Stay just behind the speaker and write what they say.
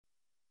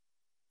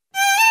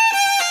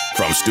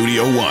From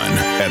Studio One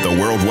at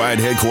the worldwide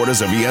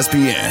headquarters of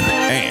ESPN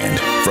and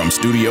from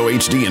Studio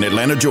HD in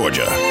Atlanta,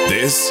 Georgia,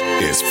 this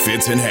is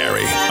Fitz and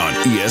Harry on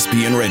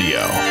ESPN Radio,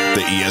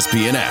 the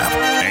ESPN app,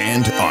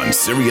 and on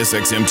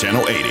SiriusXM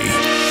Channel 80.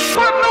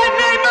 Put my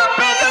name up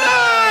in the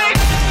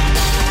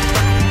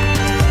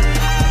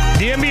line!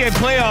 The NBA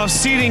playoff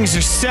seedings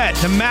are set.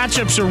 The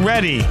matchups are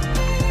ready.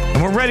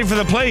 And we're ready for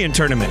the play-in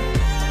tournament.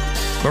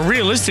 But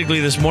realistically,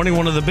 this morning,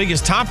 one of the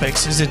biggest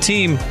topics is a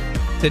team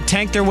that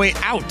tanked their way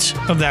out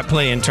of that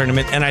play-in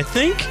tournament. And I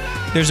think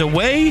there's a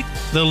way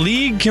the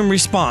league can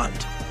respond.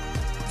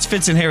 It's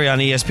Fitz and Harry on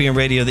ESPN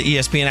Radio, the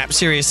ESPN app,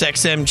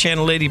 SiriusXM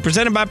Channel 80,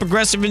 presented by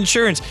Progressive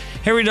Insurance.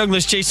 Harry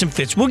Douglas, Jason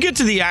Fitz. We'll get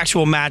to the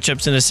actual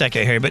matchups in a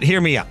second, Harry, but hear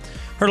me out.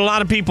 Heard a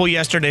lot of people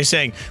yesterday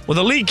saying, well,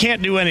 the league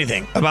can't do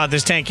anything about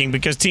this tanking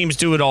because teams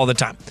do it all the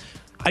time.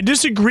 I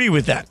disagree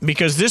with that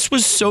because this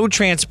was so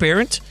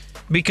transparent,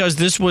 because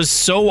this was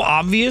so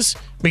obvious,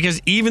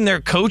 because even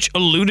their coach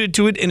alluded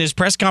to it in his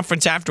press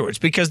conference afterwards,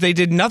 because they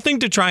did nothing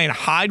to try and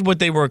hide what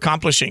they were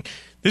accomplishing.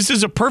 This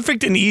is a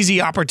perfect and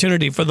easy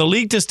opportunity for the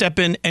league to step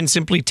in and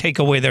simply take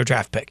away their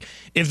draft pick.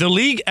 If the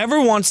league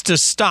ever wants to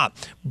stop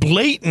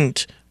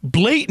blatant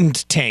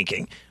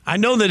tanking, I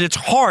know that it's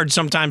hard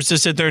sometimes to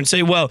sit there and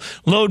say, well,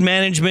 load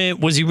management,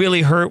 was he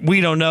really hurt?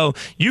 We don't know.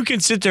 You can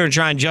sit there and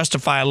try and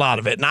justify a lot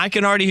of it. And I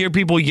can already hear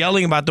people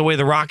yelling about the way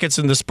the Rockets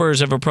and the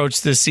Spurs have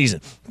approached this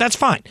season. That's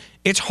fine.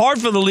 It's hard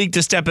for the league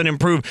to step in and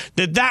prove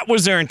that that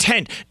was their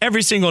intent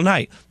every single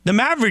night. The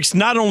Mavericks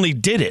not only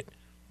did it,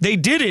 they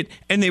did it,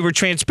 and they were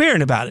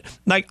transparent about it.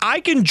 Like,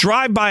 I can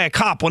drive by a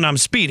cop when I'm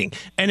speeding,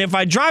 and if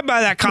I drive by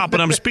that cop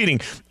when I'm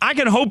speeding, I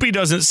can hope he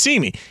doesn't see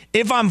me.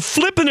 If I'm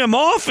flipping him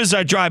off as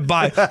I drive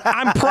by,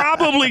 I'm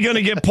probably going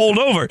to get pulled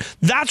over.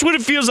 That's what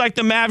it feels like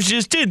the Mavs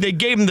just did. They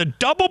gave him the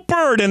double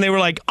bird, and they were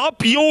like,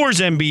 up yours,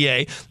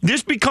 NBA.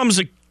 This becomes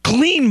a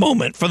clean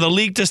moment for the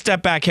league to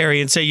step back, Harry,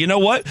 and say, you know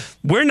what?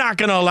 We're not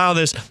going to allow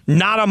this,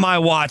 not on my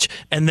watch,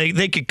 and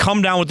they could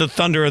come down with the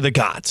thunder of the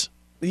gods.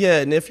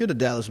 Yeah, and if you're the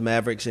Dallas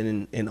Mavericks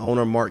and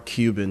owner Mark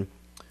Cuban,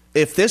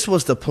 if this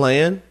was the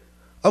plan,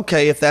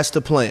 okay, if that's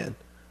the plan,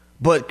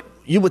 but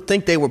you would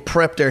think they would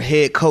prep their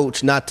head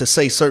coach not to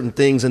say certain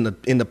things in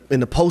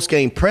the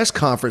post-game press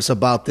conference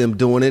about them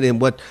doing it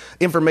and what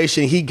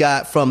information he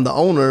got from the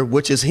owner,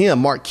 which is him,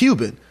 Mark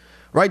Cuban,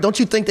 right? Don't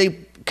you think they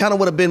kind of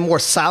would have been more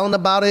silent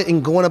about it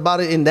and going about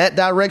it in that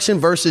direction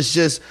versus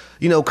just,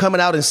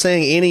 coming out and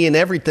saying any and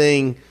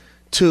everything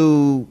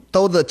to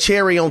throw the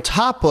cherry on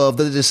top of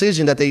the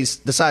decision that they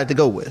decided to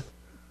go with?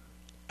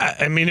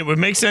 I mean, it would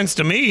make sense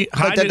to me.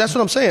 That's what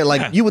I'm saying.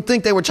 Like, you would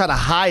think they were trying to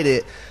hide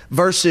it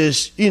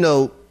versus,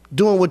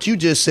 doing what you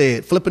just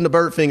said, flipping the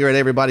bird finger at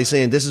everybody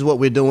saying, this is what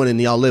we're doing, and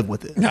y'all live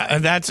with it.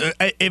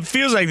 It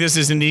feels like this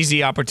is an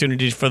easy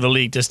opportunity for the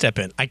league to step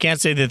in. I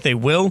can't say that they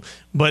will,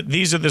 but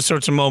these are the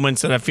sorts of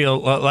moments that I feel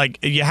like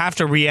you have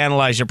to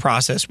reanalyze your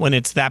process when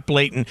it's that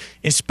blatant,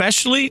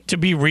 especially, to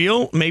be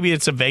real, maybe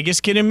it's a Vegas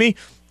kid in me,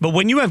 but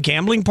when you have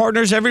gambling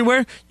partners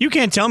everywhere, you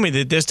can't tell me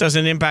that this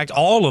doesn't impact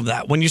all of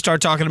that. When you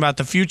start talking about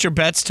the future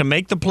bets to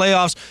make the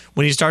playoffs,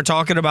 when you start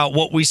talking about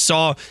what we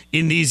saw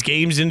in these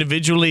games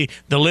individually,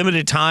 the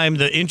limited time,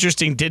 the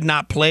interesting did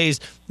not plays,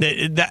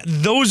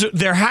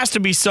 there has to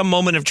be some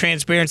moment of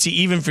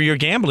transparency even for your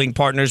gambling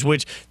partners,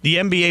 which the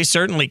NBA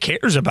certainly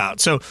cares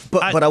about.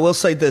 But I will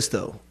say this,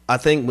 though. I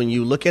think when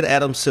you look at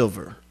Adam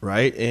Silver,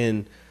 right,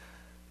 and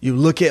you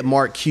look at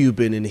Mark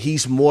Cuban, and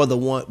he's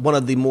one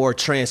of the more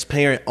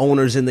transparent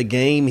owners in the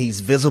game. He's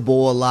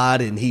visible a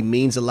lot, and he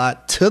means a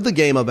lot to the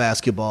game of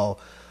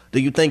basketball. Do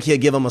you think he'll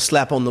give him a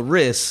slap on the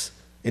wrist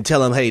and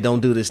tell him, hey, don't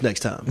do this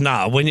next time?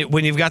 Nah, when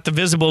you've got the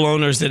visible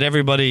owners that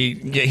everybody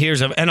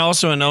hears of, and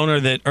also an owner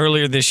that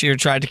earlier this year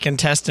tried to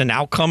contest an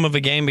outcome of a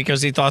game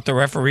because he thought the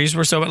referees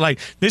were so, like,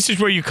 this is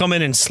where you come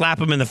in and slap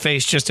him in the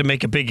face just to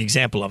make a big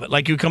example of it.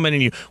 Like, you come in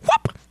and you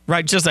whoop,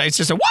 right? It's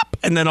just a whoop,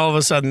 and then all of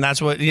a sudden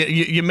that's what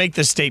you make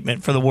the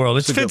statement for the world.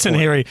 It's Fitz and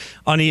Harry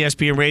on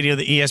ESPN Radio,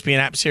 the ESPN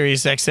app,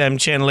 SiriusXM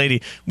Channel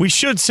 80. We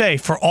should say,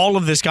 for all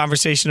of this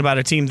conversation about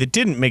a team that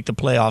didn't make the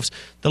playoffs,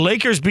 the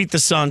Lakers beat the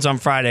Suns on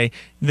Friday.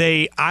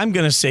 I'm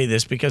going to say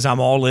this because I'm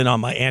all in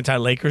on my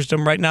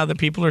anti-Lakersdom right now that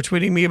people are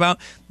tweeting me about.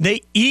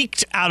 They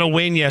eked out a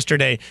win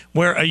yesterday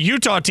where a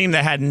Utah team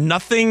that had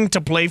nothing to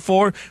play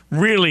for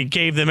really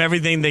gave them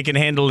everything they can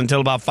handle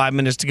until about 5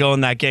 minutes to go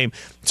in that game.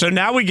 So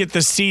now we get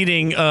the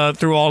seeding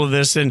through all of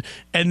this, and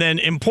then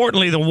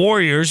importantly, the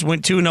Warriors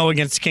went 2-0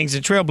 against the Kings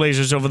and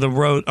Trailblazers over the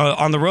road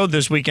on the road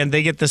this weekend.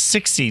 They get the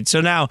 6th seed. So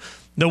now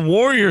the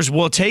Warriors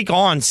will take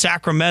on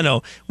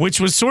Sacramento, which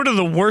was sort of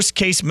the worst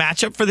case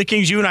matchup for the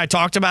Kings. You and I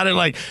talked about it,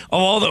 like,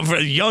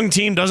 the young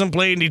team doesn't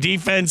play any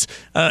defense.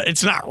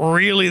 It's not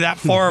really that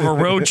far of a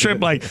road trip.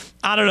 Like,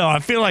 I don't know. I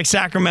feel like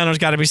Sacramento's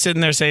got to be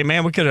sitting there saying,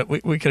 man, we could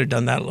have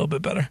done that a little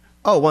bit better.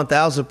 Oh,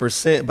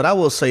 1,000%. But I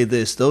will say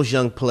this: those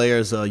young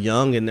players are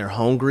young and they're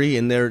hungry,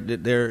 and they're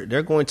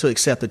going to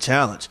accept the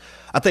challenge.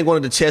 I think one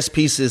of the chess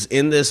pieces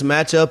in this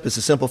matchup is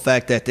the simple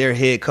fact that their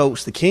head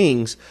coach, the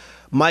Kings,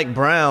 Mike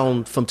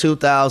Brown from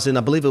 2000,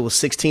 I believe it was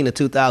 16 to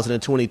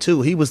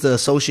 2022, he was the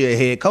associate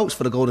head coach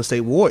for the Golden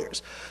State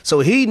Warriors. So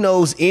he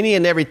knows any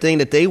and everything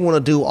that they want to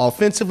do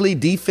offensively,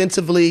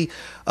 defensively,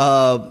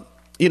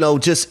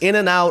 just in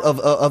and out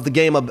of the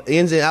game,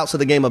 ins and outs of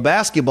the game of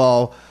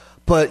basketball.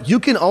 But you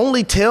can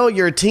only tell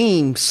your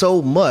team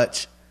so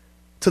much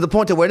to the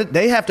point to where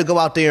they have to go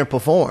out there and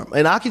perform.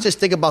 And I can just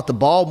think about the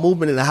ball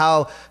movement and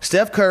how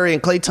Steph Curry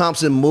and Klay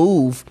Thompson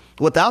move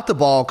without the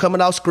ball, coming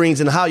out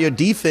screens, and how your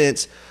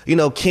defense,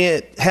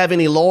 can't have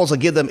any lulls or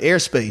give them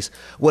airspace.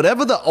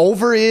 Whatever the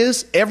over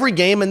is, every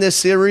game in this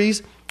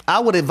series, I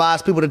would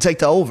advise people to take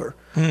the over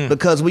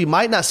because we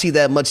might not see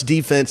that much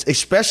defense,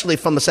 especially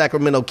from the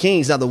Sacramento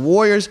Kings. Now, the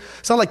Warriors,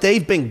 it's not like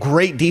they've been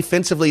great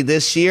defensively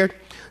this year,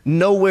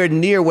 nowhere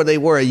near where they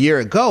were a year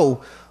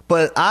ago.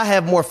 But I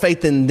have more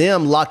faith in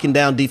them locking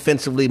down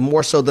defensively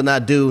more so than I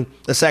do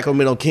the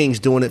Sacramento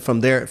Kings doing it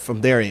from their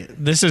end.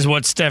 This is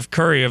what Steph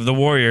Curry of the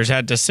Warriors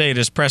had to say at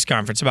his press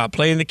conference about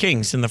playing the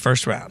Kings in the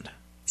first round.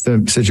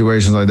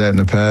 Situations like that in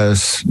the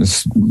past,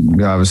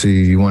 obviously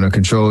you want to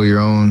control your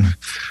own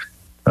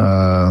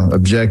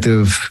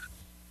objective,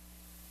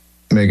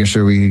 making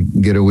sure we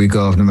get a week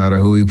off no matter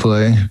who we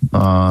play.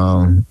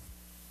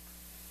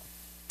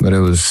 But it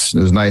was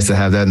nice to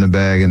have that in the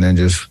bag and then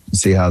just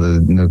see how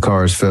the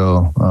cards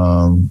fell,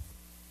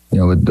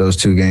 with those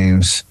two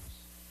games.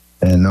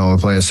 And we're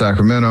playing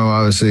Sacramento.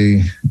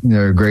 Obviously,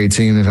 they're a great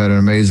team. They've had an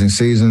amazing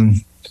season.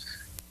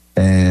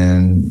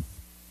 And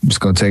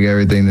just going to take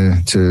everything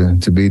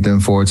to beat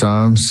them 4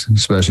 times,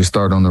 especially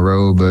start on the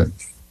road. But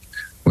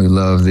we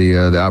love the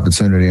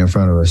opportunity in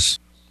front of us.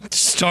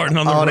 Starting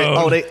on the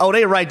road.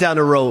 They right down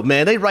the road,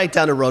 man. They right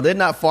down the road. They're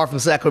not far from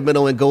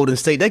Sacramento and Golden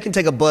State. They can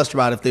take a bus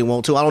ride if they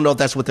want to. I don't know if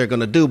that's what they're going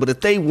to do, but if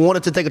they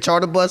wanted to take a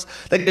charter bus,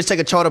 they can just take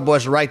a charter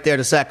bus right there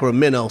to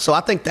Sacramento. So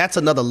I think that's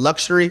another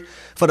luxury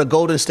for the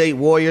Golden State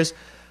Warriors.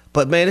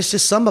 But, man, it's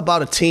just something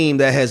about a team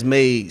that has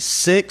made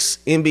 6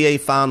 NBA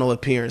final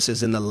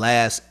appearances in the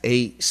last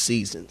 8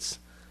 seasons.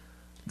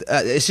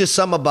 It's just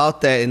something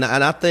about that. And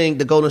I think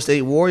the Golden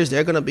State Warriors,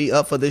 they're going to be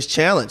up for this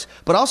challenge.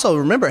 But also,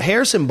 remember,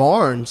 Harrison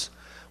Barnes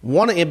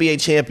won an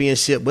NBA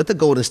championship with the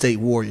Golden State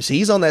Warriors.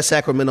 He's on that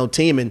Sacramento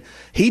team, and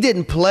he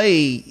didn't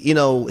play,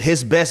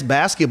 his best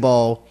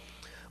basketball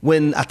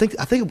when I think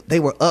they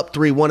were up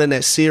 3-1 in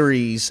that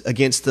series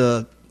against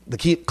the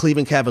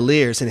Cleveland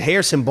Cavaliers, and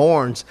Harrison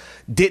Barnes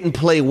didn't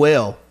play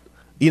well,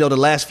 the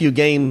last few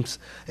games,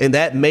 and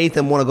that made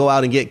them want to go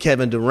out and get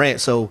Kevin Durant.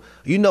 So,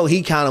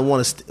 he kind of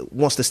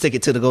wants to stick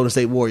it to the Golden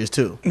State Warriors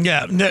too.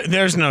 Yeah,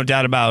 there's no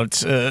doubt about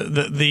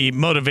the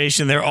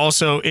motivation. They're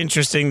also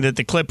interesting that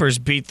the Clippers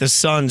beat the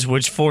Suns,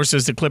 which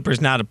forces the Clippers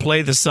now to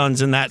play the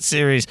Suns in that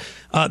series.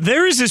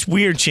 There is this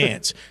weird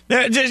chance.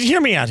 Hear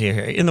me out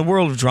here, in the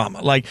world of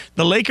drama. Like,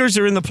 the Lakers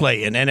are in the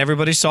play-in, and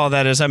everybody saw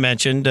that, as I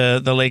mentioned.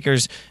 The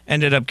Lakers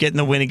ended up getting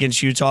the win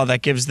against Utah.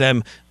 That gives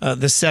them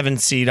the 7th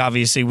seed,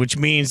 obviously, which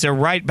means they're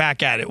right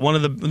back at it. One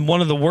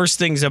of the worst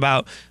things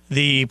about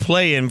the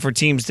play-in for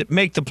teams that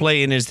make the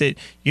play-in is that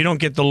you don't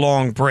get the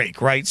long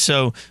break, right?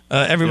 So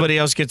everybody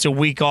else gets a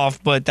week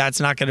off, but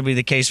that's not going to be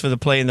the case for the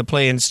play-in. The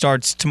play-in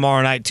starts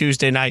tomorrow night,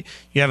 Tuesday night.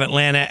 You have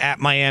Atlanta at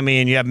Miami,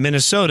 and you have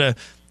Minnesota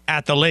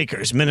at the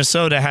Lakers.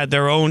 Minnesota had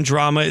their own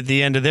drama at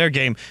the end of their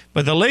game.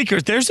 But the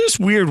Lakers, there's this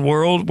weird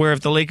world where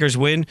if the Lakers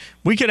win,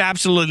 we could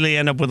absolutely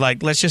end up with,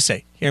 let's just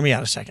say, hear me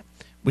out a second.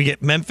 We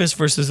get Memphis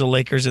versus the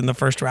Lakers in the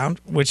first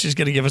round, which is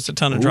going to give us a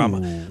ton of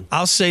drama.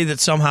 I'll say that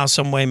somehow,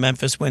 some way,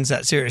 Memphis wins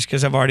that series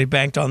because I've already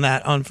banked on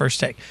that on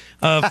First Take.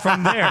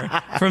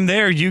 From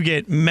there, you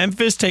get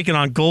Memphis taking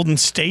on Golden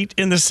State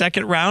in the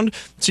second round,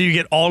 so you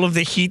get all of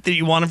the heat that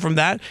you wanted from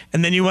that,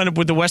 and then you end up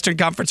with the Western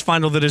Conference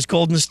Final that is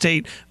Golden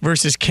State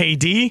versus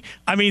KD.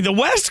 I mean, the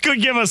West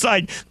could give us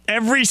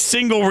every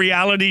single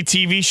reality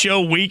TV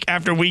show week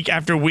after week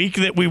after week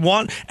that we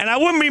want, and I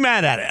wouldn't be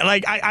mad at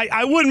it.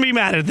 I wouldn't be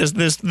mad at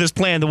this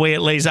plan the way it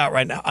lays out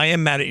right now. I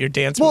am mad at your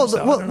dance. Well,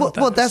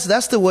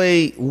 that's the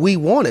way we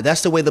want it.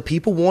 That's the way the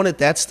people want it.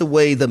 That's the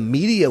way the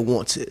media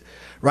wants it.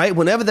 Right?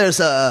 Whenever there's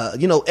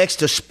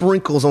extra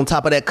sprinkles on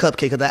top of that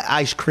cupcake or that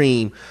ice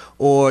cream,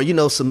 or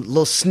some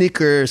little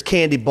Snickers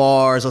candy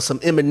bars or some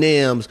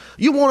M&Ms,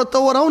 you want to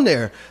throw it on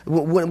there.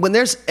 When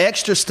there's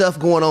extra stuff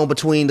going on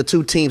between the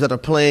two teams that are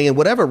playing in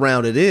whatever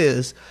round it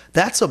is,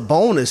 that's a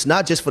bonus,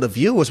 not just for the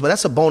viewers, but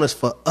that's a bonus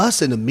for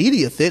us in the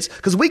media, Fitz,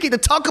 because we get to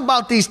talk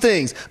about these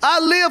things. I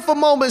live for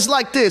moments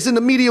like this in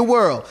the media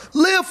world.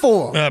 Live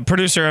for them.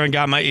 Producer Evan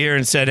got my ear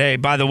and said, hey,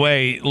 by the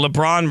way,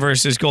 LeBron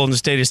versus Golden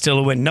State is still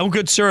a win. No,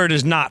 good sir, it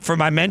is not. For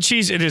my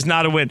Menchies, it is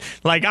not a win.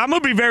 I'm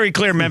going to be very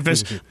clear,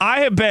 Memphis.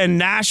 I have been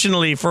nationally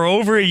for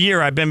over a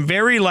year. I've been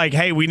very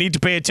hey, we need to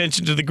pay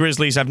attention to the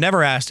Grizzlies. I've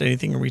never asked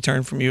anything in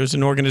return from you as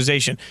an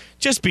organization.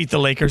 Just beat the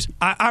Lakers.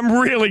 I'm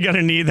really going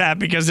to need that,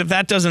 because if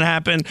that doesn't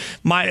happen,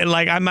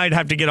 I might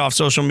have to get off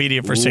social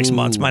media for 6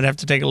 months. Might have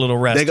to take a little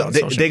rest. They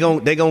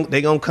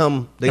gonna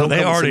come. They are.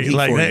 They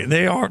are.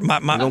 They're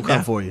gonna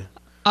come for you.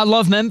 I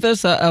love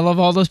Memphis. I love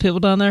all those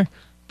people down there.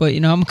 But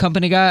I'm a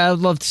company guy. I'd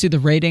love to see the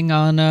rating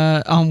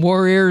on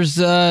Warriors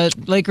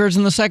Lakers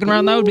in the second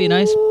round. That would be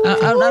nice.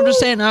 I'm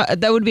just saying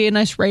that would be a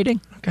nice rating.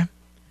 Okay.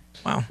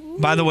 Wow.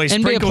 By the way,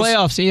 NBA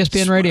playoffs,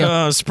 ESPN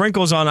Radio.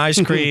 Sprinkles on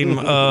ice cream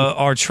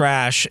are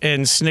trash,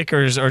 and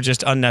Snickers are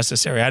just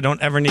unnecessary. I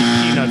don't ever need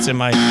peanuts in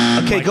my.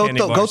 Okay,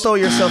 go throw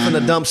yourself in the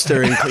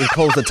dumpster and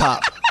close the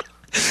top.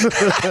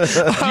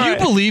 Do you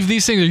believe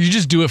these things, or you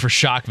just do it for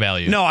shock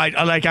value? No,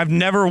 I've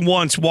never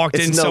once walked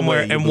in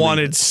somewhere and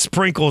wanted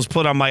sprinkles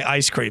put on my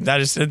ice cream.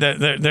 That is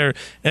they're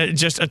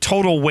just a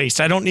total waste.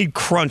 I don't need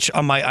crunch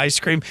on my ice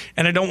cream,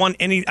 and I don't want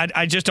any.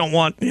 I just don't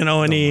want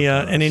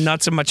any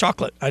nuts in my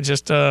chocolate. I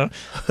just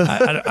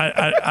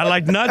I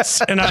like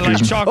nuts and I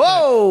like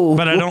chocolate,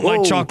 but I don't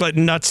like chocolate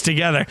and nuts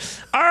together.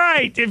 All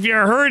right, if you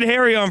heard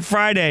Harry on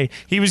Friday,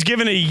 he was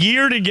given a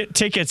year to get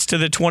tickets to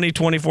the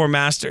 2024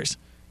 Masters.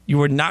 You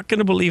are not going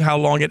to believe how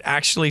long it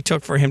actually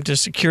took for him to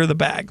secure the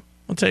bag.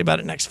 I'll tell you about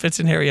it next. Fitz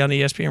and Harry on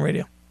ESPN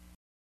Radio.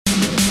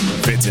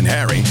 Fitz and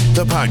Harry,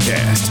 the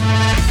podcast.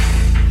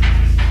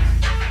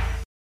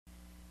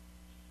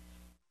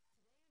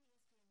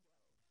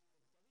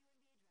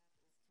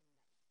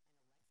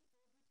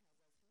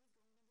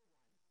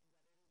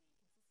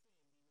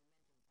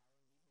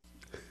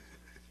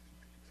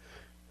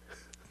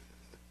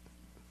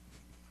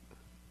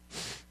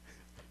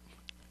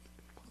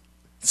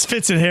 It's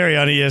Fitz and Harry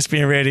on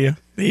ESPN Radio,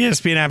 the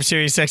ESPN app,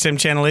 Sirius XM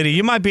Channel 80.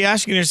 You might be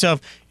asking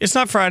yourself, it's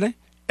not Friday,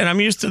 and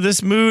I'm used to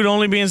this mood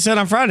only being said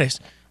on Fridays.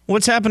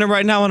 What's happening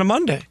right now on a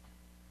Monday?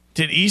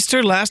 Did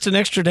Easter last an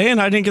extra day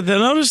and I didn't get the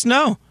notice?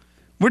 No.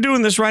 We're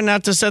doing this right now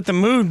to set the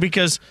mood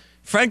because,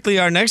 frankly,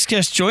 our next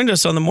guest joined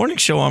us on the morning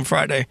show on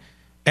Friday.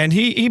 And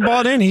he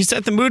bought in. He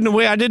set the mood in a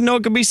way I didn't know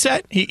it could be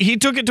set. He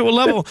took it to a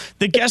level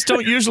the guests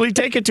don't usually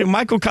take it to.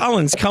 Michael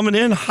Collins coming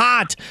in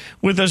hot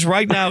with us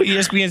right now,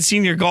 ESPN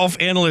senior golf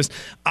analyst.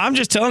 I'm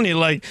just telling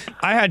you, I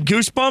had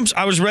goosebumps.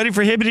 I was ready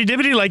for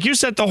hibbity-dibbity. You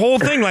set the whole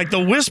thing. The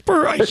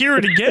whisper, I hear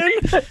it again.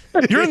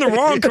 You're in the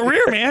wrong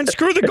career, man.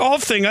 Screw the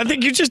golf thing. I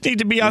think you just need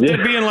to be out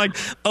there being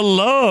a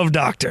love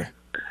doctor.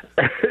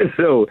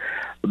 So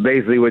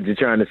basically what you're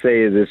trying to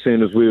say is as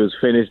soon as we was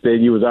finished,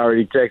 then you was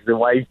already texting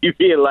wife, you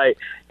being like,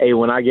 hey,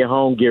 when I get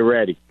home, get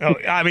ready. Oh,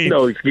 I mean,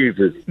 no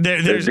excuses.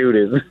 There's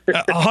do this.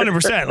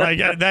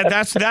 100%.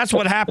 That's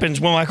what happens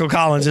when Michael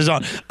Collins is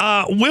on.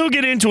 We'll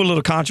get into a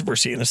little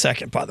controversy in a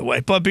second, by the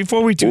way. But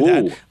before we do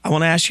that, I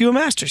want to ask you a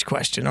Masters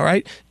question, all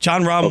right?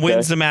 Jon Rahm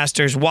wins the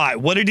Masters. Why?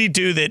 What did he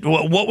do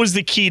what was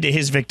the key to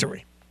his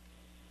victory?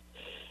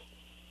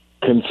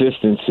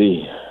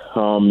 Consistency.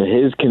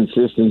 His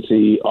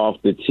consistency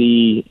off the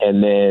tee,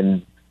 and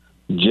then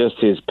just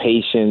his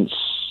patience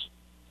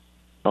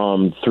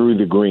through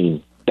the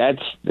green.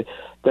 That's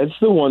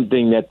the one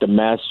thing that the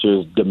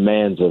Masters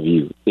demands of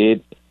you.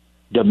 It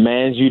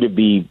demands you to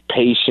be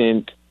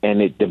patient,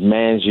 and it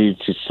demands you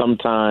to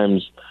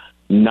sometimes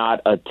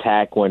not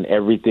attack when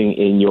everything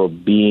in your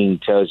being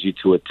tells you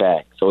to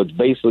attack. So it's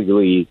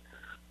basically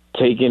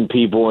taking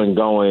people and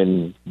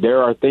going,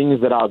 there are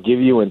things that I'll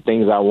give you and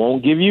things I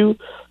won't give you,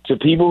 to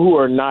people who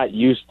are not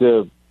used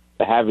to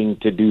having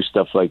to do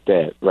stuff like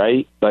that,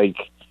 right?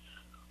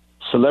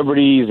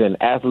 Celebrities and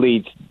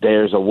athletes,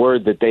 there's a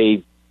word that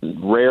they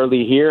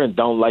rarely hear and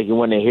don't like it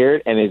when they hear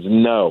it, and it's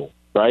no,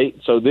 right?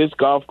 So this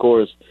golf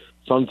course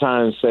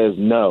sometimes says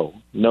no.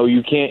 No,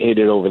 you can't hit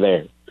it over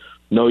there.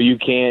 No, you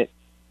can't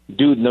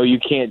you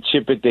can't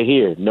chip it to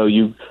here. No,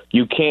 you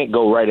can't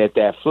go right at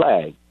that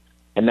flag.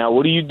 And now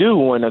what do you do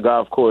when a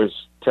golf course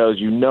tells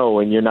you no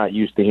and you're not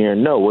used to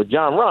hearing no? Well,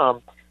 Jon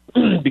Rahm,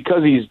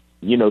 because he's,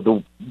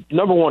 the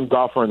number one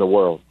golfer in the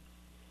world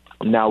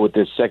now with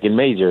this second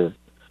major,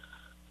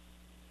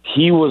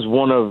 he was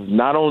one of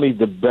not only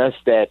the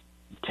best at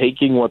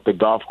taking what the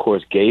golf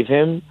course gave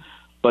him,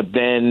 but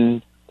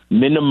then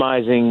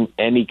minimizing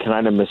any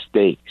kind of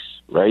mistakes,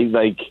 right?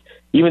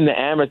 Even the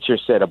amateur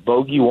said a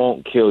bogey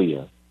won't kill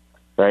you,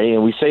 right?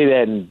 And we say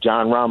that, and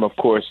Jon Rahm, of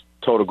course,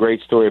 told a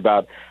great story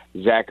about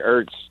Zach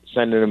Ertz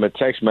sending him a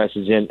text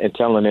message and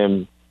telling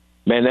him,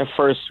 man, that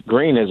first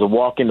green is a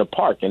walk in the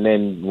park. And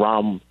then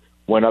Rahm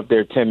went up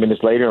there 10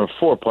 minutes later and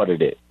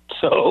four-putted it.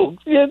 So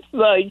it's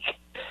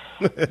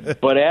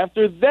but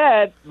after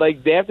that,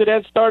 after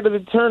that start of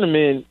the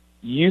tournament,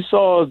 you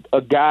saw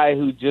a guy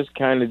who just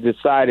kind of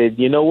decided,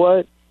 you know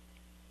what?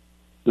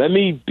 Let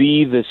me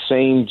be the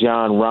same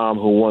Jon Rahm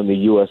who won the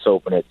U.S.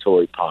 Open at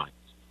Torrey Pines.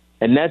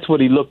 And that's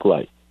what he looked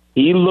like.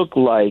 He looked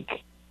like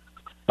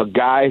a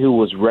guy who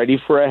was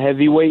ready for a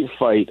heavyweight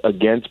fight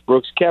against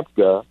Brooks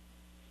Koepka,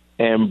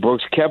 and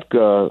Brooks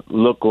Koepka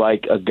looked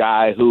like a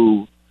guy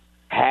who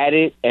had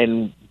it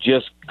and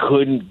just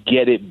couldn't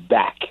get it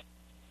back.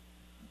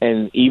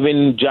 And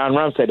even Jon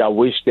Rahm said, I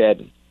wish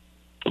that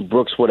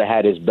Brooks would have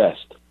had his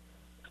best,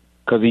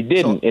 because he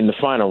didn't in the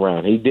final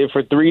round. He did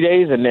for 3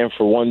 days, and then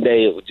for one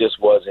day it just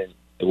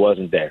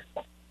wasn't there.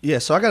 Yeah,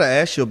 so I got to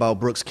ask you about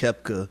Brooks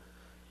Koepka.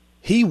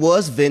 He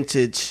was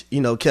vintage,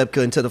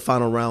 Koepka into the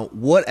final round.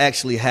 What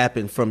actually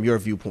happened from your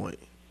viewpoint?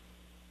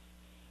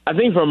 I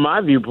think from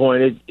my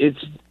viewpoint,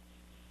 it's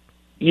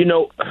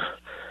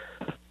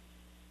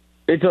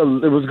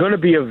it was going to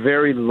be a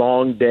very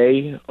long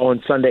day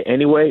on Sunday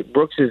anyway.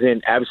 Brooks is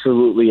in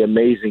absolutely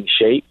amazing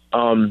shape.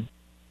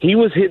 He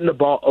was hitting the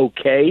ball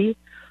okay.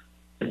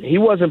 He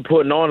wasn't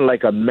putting on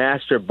like a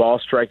master ball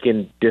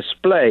striking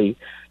display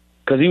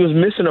because he was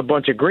missing a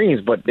bunch of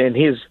greens. But then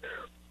his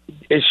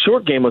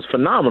short game was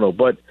phenomenal.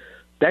 But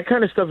that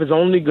kind of stuff is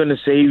only going to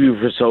save you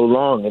for so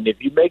long. And if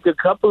you make a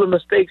couple of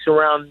mistakes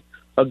around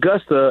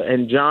Augusta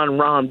and John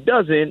Rahm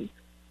doesn't,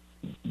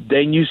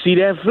 then you see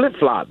that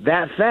flip-flop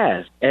that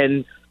fast.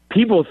 And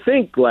people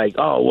think like,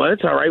 oh, well,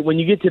 it's all right. When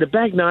you get to the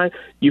back nine,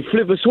 you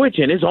flip a switch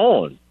and it's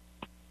on.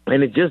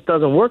 And it just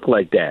doesn't work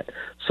like that.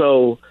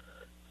 So,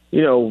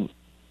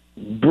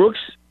 Brooks,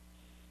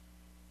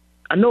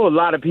 I know a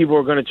lot of people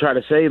are going to try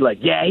to say, like,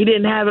 yeah, he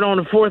didn't have it on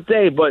the fourth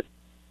day, but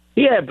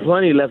he had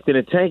plenty left in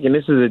the tank, and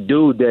this is a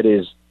dude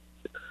that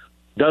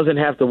doesn't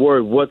have to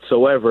worry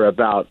whatsoever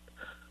about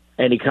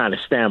any kind of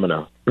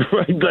stamina.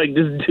 Right? Like,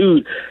 this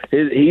dude,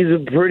 he's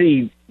a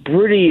pretty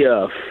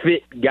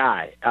fit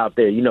guy out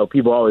there.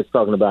 People are always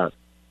talking about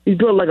he's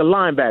built like a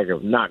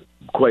linebacker. Not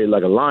quite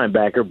like a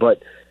linebacker,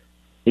 but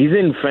he's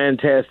in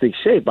fantastic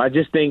shape. I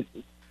just think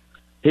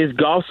his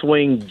golf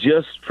swing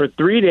just for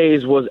 3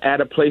 days was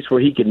at a place where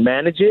he could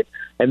manage it.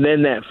 And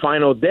then that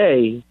final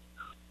day,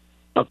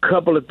 a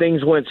couple of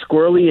things went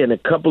squirrely and a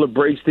couple of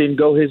breaks didn't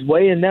go his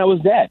way, and that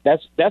was that.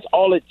 That's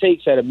all it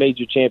takes at a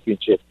major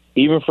championship,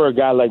 even for a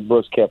guy like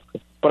Brooks Koepka.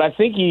 But I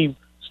think he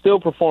still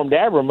performed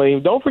admirably.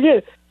 Don't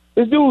forget,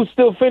 this dude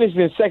still finished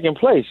in second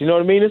place. You know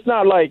what I mean? It's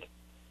not like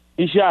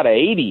he shot an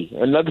 80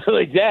 or nothing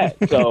like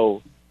that.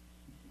 So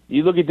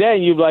you look at that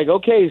and you're like,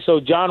 okay, so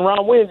John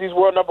Rahm wins. He's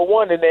world number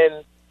one, and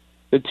then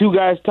the two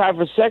guys tied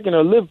for second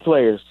are live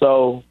players.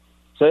 So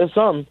that's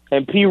something.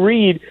 And P.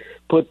 Reed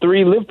put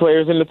 3 live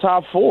players in the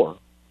top 4.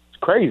 It's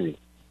crazy.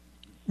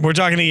 We're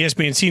talking to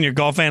ESPN senior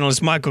golf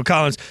analyst Michael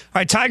Collins.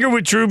 All right, Tiger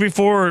withdrew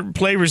before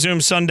play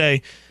resumed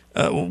Sunday.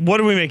 What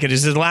do we make it?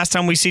 Is it the last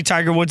time we see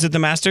Tiger Woods at the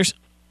Masters?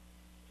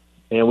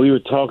 And we were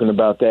talking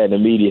about that in the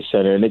media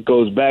center, and it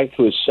goes back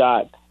to a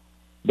shot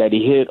that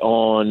he hit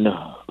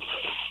on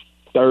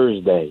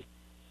Thursday.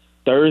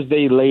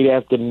 Thursday late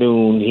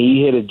afternoon,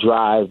 he hit a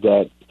drive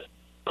that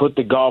put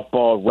the golf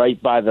ball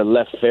right by the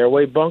left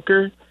fairway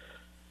bunker,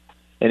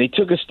 and he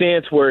took a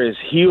stance where his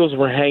heels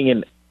were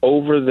hanging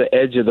over the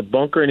edge of the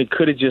bunker, and he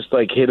could have just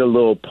like hit a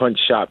little punch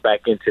shot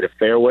back into the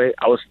fairway.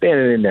 I was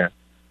standing in the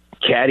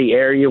caddy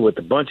area with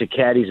a bunch of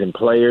caddies and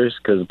players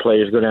because the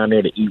players go down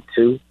there to eat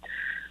too.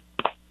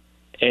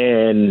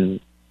 And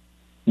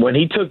when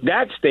he took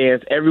that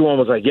stance, everyone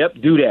was like, yep,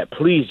 do that.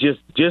 Please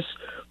just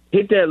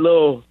hit that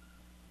little,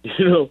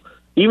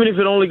 even if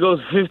it only goes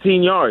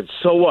 15 yards,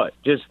 so what?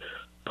 Just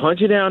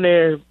punch it down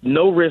there,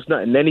 no risk,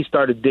 nothing. And then he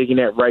started digging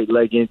that right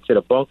leg into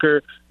the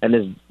bunker, and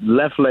his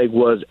left leg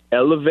was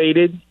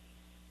elevated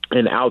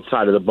and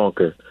outside of the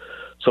bunker.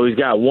 So he's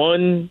got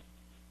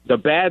the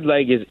bad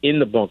leg is in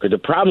the bunker. The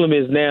problem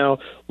is now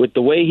with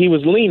the way he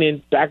was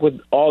leaning, back with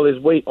all his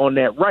weight on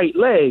that right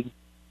leg,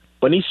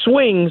 when he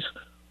swings,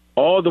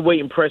 all the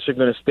weight and pressure are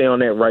going to stay on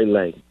that right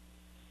leg,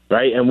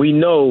 right? And we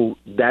know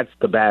that's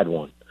the bad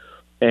one,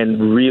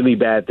 and really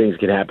bad things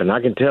can happen. I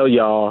can tell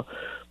y'all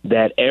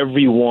that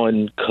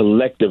everyone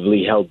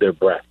collectively held their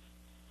breath.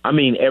 I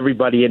mean,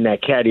 everybody in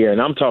that caddy area,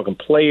 and I'm talking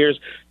players,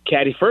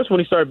 caddy. First,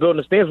 when he started building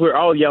the stands, we were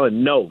all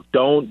yelling, no,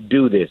 don't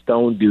do this,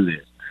 don't do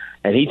this.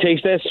 And he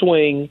takes that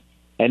swing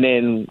and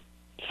then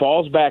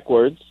falls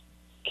backwards,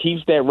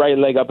 keeps that right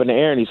leg up in the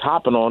air, and he's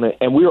hopping on it.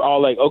 And we were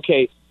all like,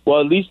 okay, well,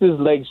 at least his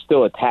leg's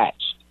still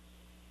attached.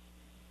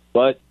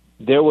 But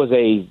there was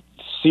a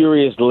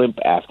serious limp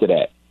after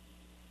that.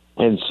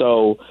 And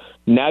so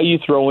now you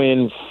throw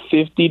in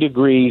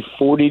 50-degree,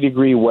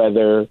 40-degree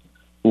weather,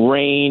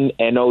 rain,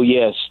 and, oh,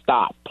 yeah,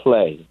 stop,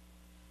 play.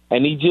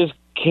 And he just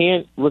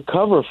can't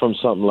recover from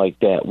something like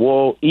that.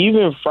 Well,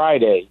 even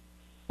Friday,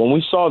 when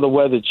we saw the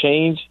weather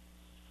change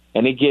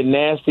and it get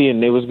nasty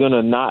and they was going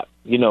to not,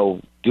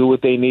 do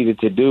what they needed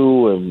to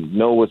do and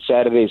know what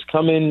Saturday's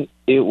coming,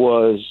 it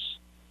was,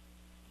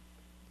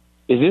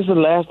 is this the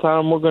last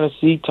time we're going to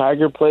see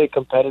Tiger play a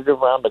competitive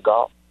round of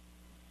golf?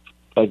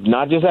 Like,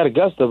 not just at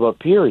Augusta, but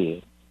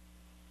period.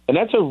 And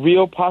that's a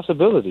real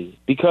possibility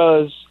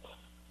because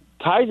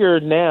Tiger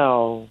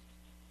now,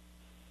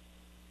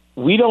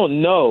 we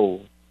don't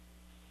know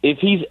if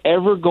he's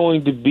ever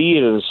going to be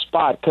at a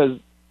spot because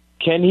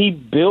can he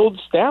build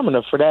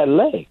stamina for that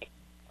leg?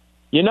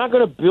 You're not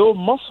going to build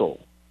muscle,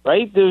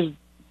 right? There's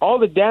all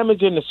the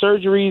damage and the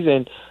surgeries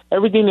and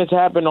everything that's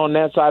happened on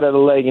that side of the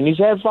leg. And he's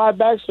had 5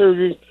 back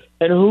surgeries,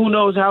 and who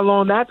knows how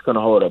long that's going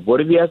to hold up.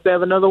 What if he has to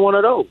have another one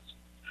of those?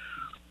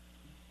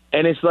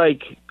 And it's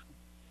like,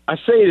 I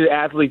say to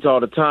athletes all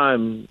the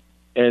time,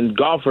 and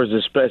golfers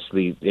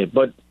especially,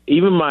 but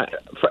even my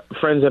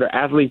friends that are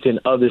athletes in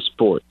other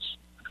sports,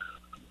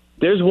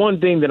 there's one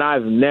thing that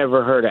I've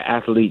never heard an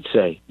athlete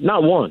say,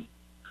 not one,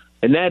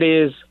 and that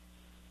is,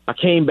 I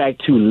came back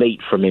too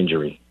late from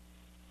injury.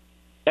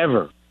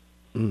 Ever.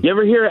 You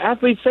ever hear an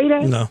athlete say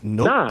that? No.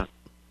 Nope. Nah.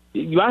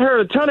 I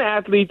heard a ton of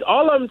athletes,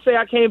 all of them say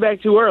I came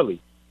back too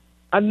early.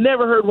 I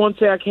never heard one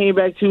say I came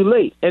back too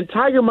late. And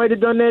Tiger might have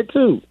done that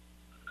too.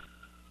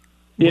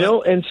 You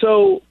know, and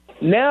so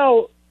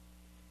now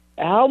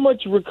how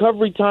much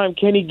recovery time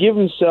can he give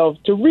himself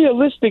to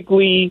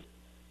realistically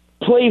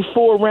play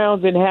 4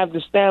 rounds and have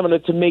the stamina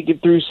to make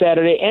it through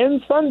Saturday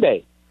and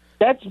Sunday?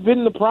 That's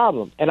been the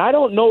problem. And I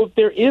don't know if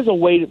there is a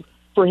way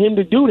for him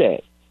to do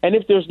that. And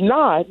if there's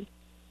not,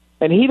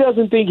 and he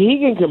doesn't think he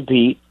can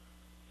compete,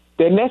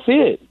 then that's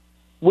it,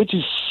 which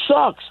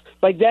sucks.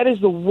 Like, that is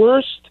the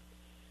worst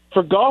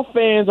for golf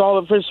fans,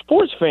 for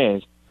sports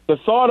fans. The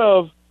thought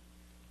of,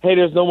 hey,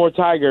 there's no more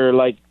Tiger,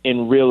 like,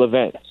 in real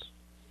events.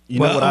 You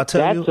know what I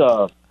tell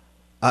you?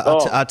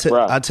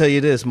 I tell you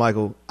this,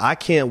 Michael. I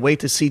can't wait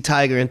to see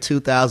Tiger in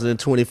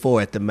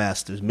 2024 at the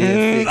Masters. Me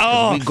and Fitz,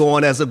 'cause we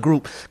going as a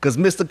group. Because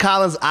Mr.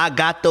 Collins, I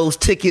got those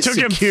tickets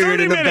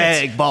secured in the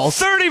bag, boss.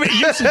 30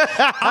 minutes.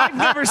 I've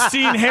never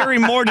seen Harry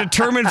more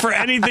determined for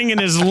anything in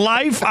his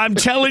life. I'm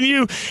telling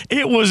you,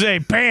 it was a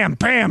bam,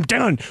 bam,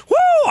 done. Woo!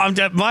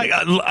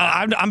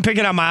 I'm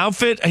picking out my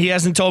outfit. He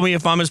hasn't told me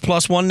if I'm his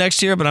 +1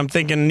 next year, but I'm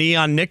thinking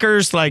neon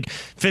knickers. Like,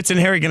 Fitz and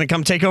Harry going to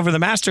come take over the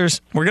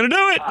Masters. We're going to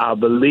do it. I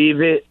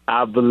believe it.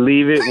 I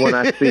believe it when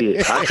I see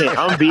it.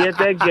 I'm be at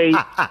that gate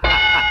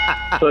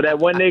so that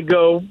when they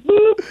go,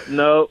 boop,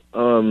 no,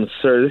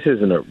 sir, this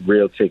isn't a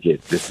real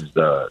ticket. This is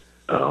I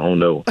don't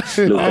know. Looks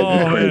like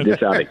you printed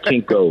this out at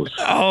Kinko's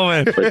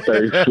for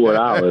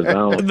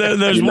 $34.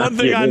 There's one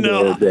thing I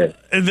know.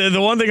 The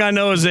one thing I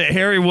know is that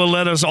Harry will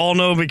let us all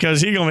know because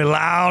he's going to be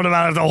loud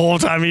about it the whole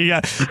time.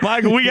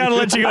 Michael, we got to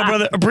let you go,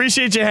 brother.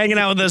 Appreciate you hanging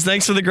out with us.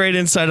 Thanks for the great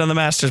insight on the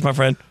Masters, my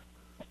friend.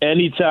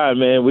 Anytime,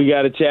 man. We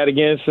got to chat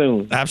again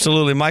soon.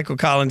 Absolutely. Michael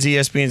Collins,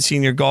 ESPN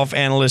senior golf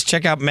analyst.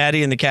 Check out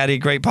Maddie and the Caddy,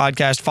 great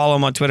podcast. Follow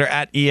him on Twitter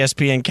at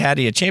ESPN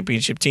Caddy, a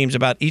championship teams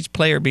about each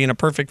player being a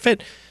perfect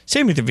fit.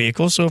 Same with the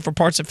vehicle. So for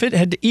parts that fit,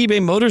 head to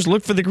eBay Motors.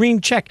 Look for the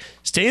green check.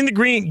 Stay in the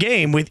green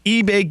game with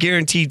eBay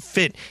Guaranteed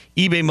Fit.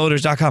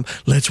 ebaymotors.com.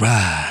 Let's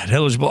ride.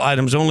 Eligible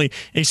items only.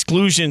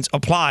 Exclusions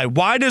apply.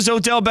 Why does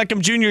Odell Beckham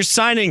Jr.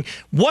 signing?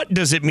 What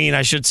does it mean,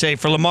 I should say,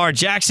 for Lamar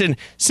Jackson?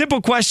 Simple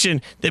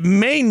question that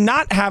may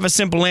not have a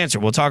simple answer.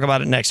 We'll talk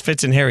about it next.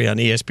 Fitz and Harry on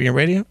ESPN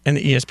Radio and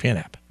the ESPN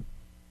app.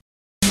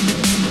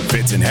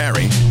 Fitz and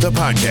Harry, the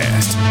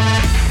podcast.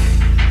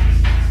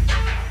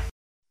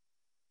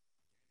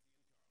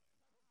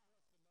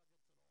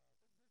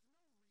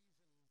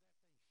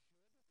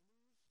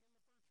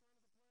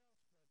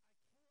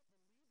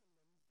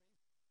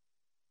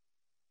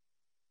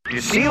 You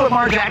see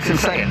Lamar Jackson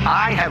saying,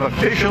 I have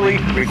officially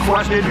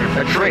requested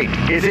a trade.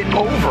 Is it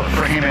over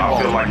for him and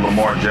I feel like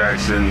Lamar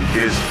Jackson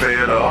is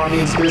fed up.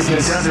 Means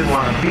business. He doesn't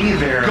want to be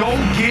there. Go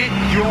get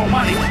your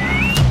money.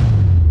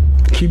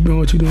 Keep doing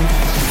what you're doing.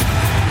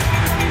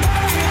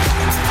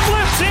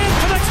 Flips in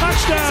for the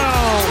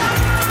touchdown.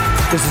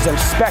 This is a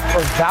respect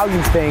or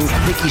value thing.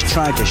 I think he's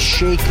trying to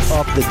shake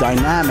up the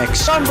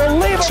dynamics.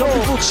 Unbelievable. Some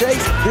people say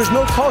there's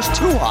no cost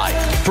too high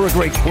for a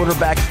great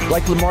quarterback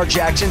like Lamar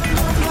Jackson.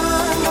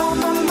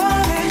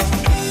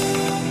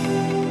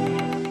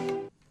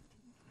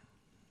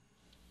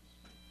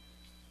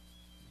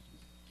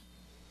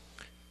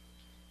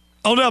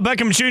 Odell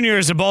Beckham Jr.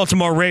 is a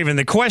Baltimore Raven.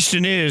 The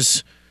question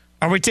is,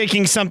 are we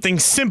taking something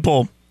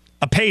simple,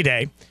 a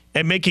payday,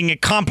 and making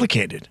it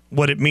complicated,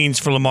 what it means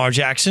for Lamar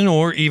Jackson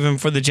or even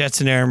for the Jets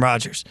and Aaron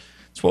Rodgers?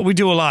 It's what we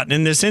do a lot. And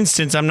in this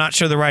instance, I'm not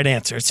sure the right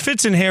answer. It's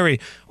Fitz and Harry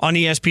on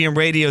ESPN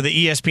Radio,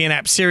 the ESPN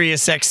app,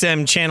 Sirius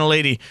XM, Channel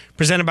 80,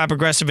 presented by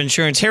Progressive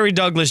Insurance. Harry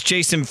Douglas,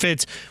 Jason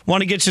Fitz.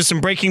 Want to get you some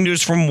breaking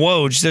news from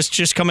Woj. This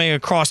just coming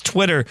across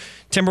Twitter.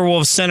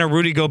 Timberwolves center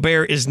Rudy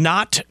Gobert is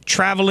not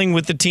traveling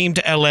with the team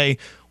to L.A.,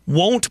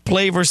 won't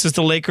play versus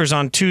the Lakers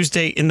on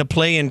Tuesday in the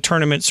play-in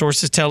tournament,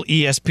 sources tell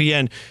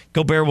ESPN.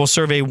 Gobert will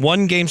serve a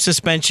 1-game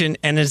suspension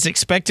and is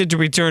expected to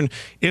return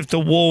if the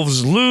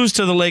Wolves lose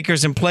to the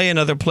Lakers and play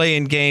another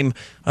play-in game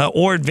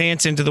or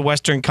advance into the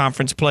Western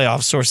Conference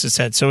playoffs, sources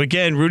said. So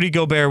again, Rudy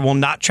Gobert will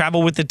not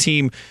travel with the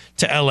team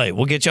to L.A.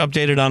 We'll get you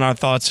updated on our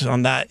thoughts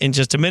on that in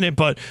just a minute,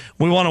 but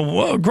we want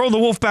to grow the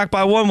Wolf back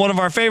by one. One of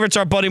our favorites,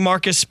 our buddy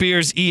Marcus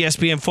Spears,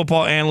 ESPN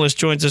football analyst,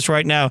 joins us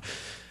right now.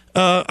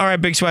 All right,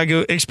 Big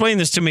Swagoo, explain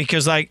this to me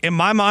because, like, in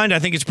my mind, I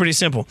think it's pretty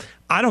simple.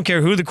 I don't care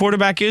who the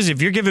quarterback is.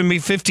 If you're giving me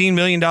 $15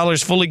 million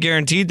fully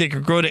guaranteed that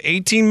could grow to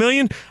 $18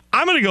 million,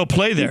 I'm going to go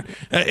play there.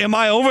 Am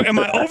I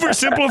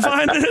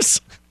oversimplifying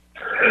this?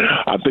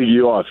 I think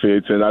you are,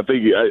 Fitz, and I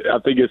think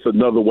it's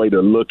another way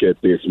to look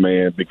at this,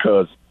 man.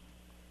 Because,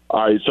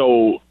 all right,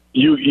 so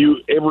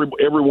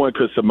everyone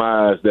could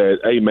surmise that,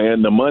 hey,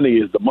 man, the money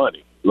is the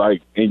money.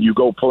 Like, and you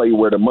go play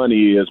where the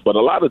money is. But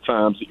a lot of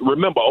times,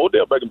 remember,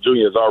 Odell Beckham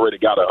Jr. has already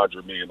got a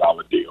 $100 million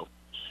deal.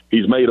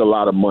 He's made a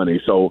lot of money.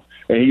 So,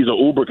 and he's an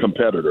uber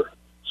competitor.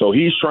 So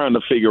he's trying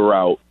to figure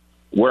out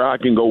where I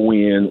can go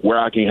win, where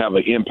I can have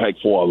an impact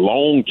for a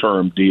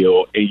long-term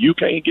deal. And you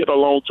can't get a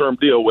long-term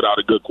deal without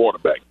a good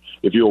quarterback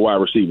if you're a wide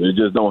receiver. It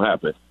just don't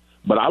happen.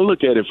 But I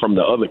look at it from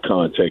the other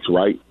context,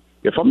 right?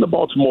 If I'm the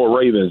Baltimore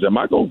Ravens, am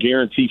I going to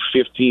guarantee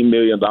 $15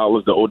 million to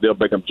Odell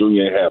Beckham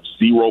Jr. and have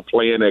zero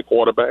playing at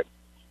quarterback?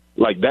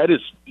 Like, that is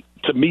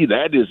to me,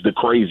 that is the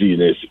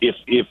craziness.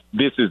 If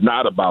this is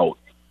not about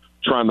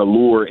trying to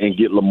lure and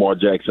get Lamar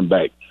Jackson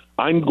back,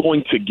 I'm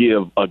going to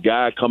give a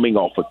guy coming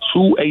off of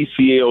 2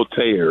 ACL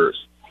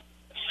tears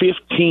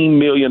 $15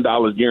 million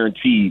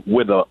guaranteed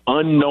with an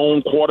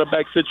unknown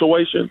quarterback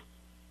situation.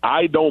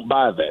 I don't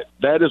buy that.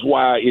 That is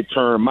why it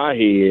turned my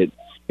head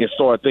and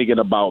started thinking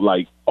about,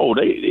 like,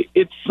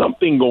 it's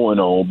something going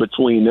on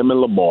between them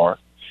and Lamar.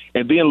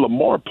 And then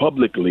Lamar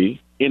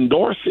publicly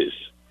endorses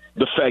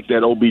the fact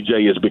that OBJ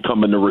is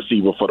becoming the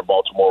receiver for the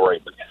Baltimore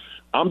Ravens.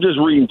 I'm just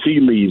reading tea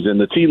leaves, and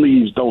the tea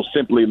leaves don't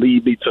simply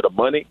lead me to the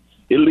money.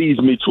 It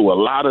leads me to a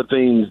lot of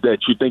things that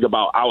you think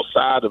about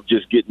outside of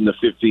just getting the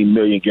 $15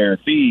 million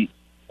guaranteed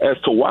as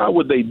to why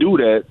would they do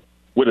that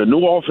with a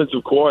new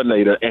offensive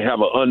coordinator and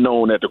have an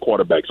unknown at the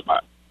quarterback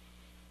spot.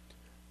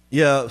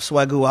 Yeah,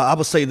 Swagoo, I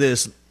would say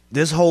this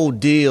whole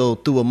deal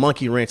threw a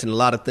monkey wrench in a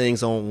lot of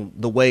things on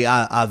the way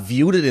I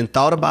viewed it and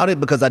thought about it,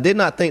 because I did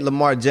not think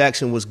Lamar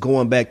Jackson was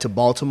going back to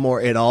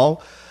Baltimore at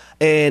all.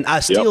 And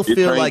I still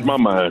feel like my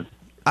mind.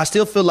 I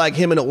still feel like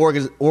him and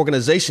the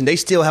organization, they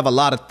still have a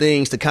lot of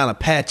things to kind of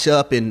patch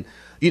up and,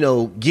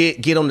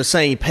 get on the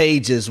same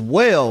page as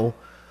well.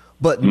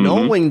 But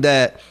knowing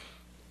that,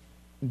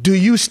 do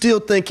you still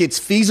think it's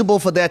feasible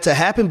for that to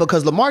happen?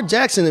 Because Lamar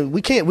Jackson,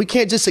 we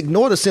can't just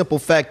ignore the simple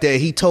fact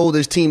that he told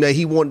his team that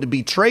he wanted to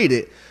be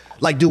traded.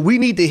 Like, do we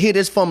need to hear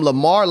this from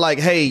Lamar? Like,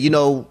 hey,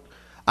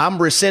 I'm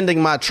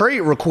rescinding my trade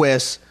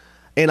request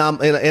and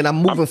I'm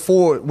moving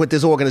forward with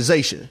this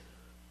organization.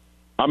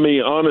 I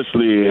mean,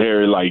 honestly,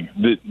 Harry, like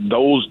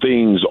those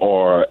things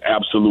are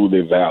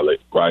absolutely valid,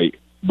 right?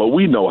 But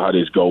we know how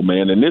this go,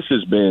 man. And this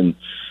has been,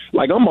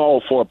 like, I'm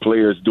all for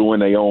players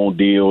doing their own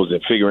deals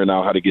and figuring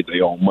out how to get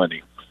their own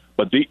money.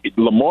 But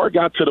Lamar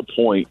got to the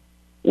point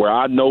where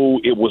I know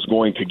it was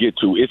going to get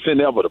to. It's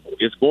inevitable.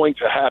 It's going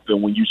to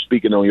happen when you're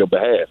speaking on your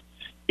behalf.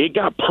 It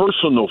got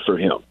personal for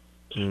him.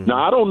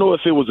 Now, I don't know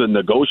if it was a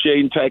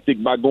negotiating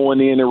tactic by going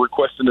in and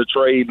requesting a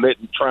trade,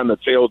 trying to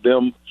tell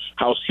them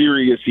how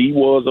serious he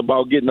was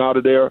about getting out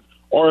of there,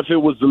 or if it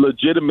was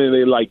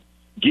legitimately like,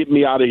 get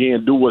me out of here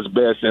and do what's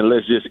best and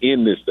let's just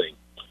end this thing.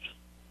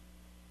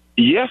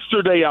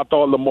 Yesterday, I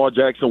thought Lamar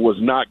Jackson was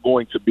not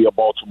going to be a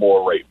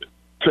Baltimore Raven.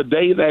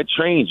 Today, that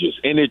changes.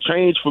 And it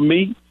changed for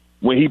me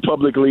when he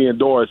publicly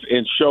endorsed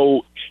and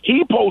showed –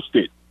 he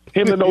posted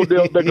him and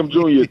Odell Beckham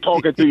Jr.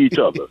 talking to each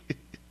other.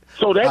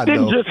 So that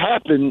didn't just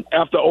happen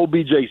after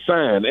OBJ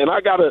signed. And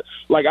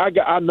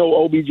I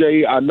know OBJ,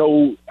 I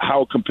know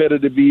how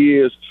competitive he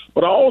is,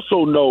 but I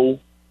also know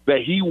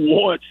that he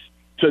wants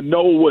to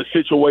know what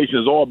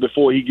situations are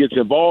before he gets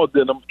involved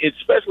in them,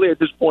 especially at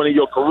this point in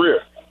your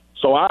career.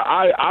 So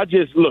I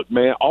just, look,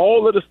 man,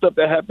 all of the stuff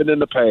that happened in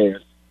the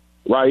past,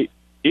 right,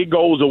 it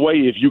goes away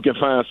if you can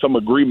find some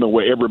agreement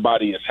where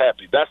everybody is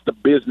happy. That's the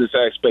business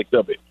aspect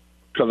of it.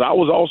 Because I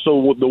was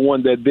also the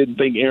one that didn't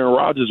think Aaron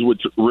Rodgers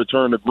would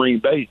return to Green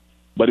Bay,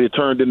 but it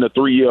turned into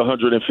 3-year,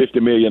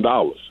 $150 million.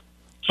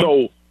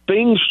 So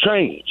things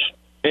change.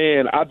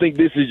 And I think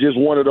this is just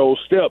one of those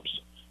steps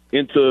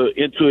into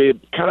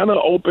it kind of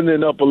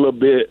opening up a little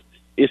bit,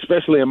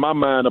 especially in my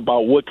mind,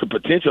 about what could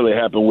potentially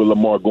happen with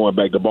Lamar going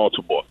back to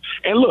Baltimore.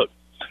 And look,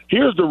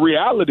 here's the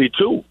reality,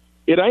 too.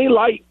 It ain't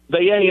like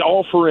they ain't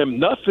offering him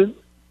nothing.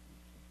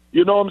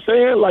 You know what I'm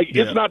saying? Like,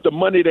 It's not the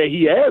money that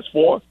he asked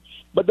for,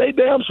 but they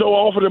damn sure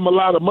offered him a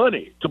lot of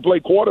money to play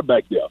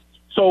quarterback there.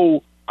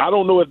 So I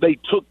don't know if they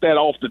took that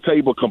off the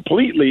table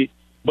completely,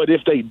 but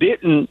if they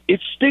didn't,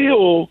 it's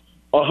still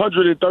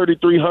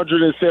 133,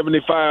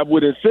 175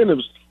 with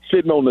incentives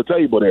sitting on the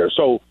table there.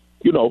 So,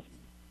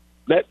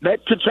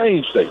 that could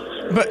change things.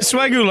 But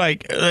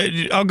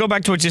Swagoo, I'll go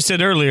back to what you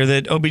said earlier,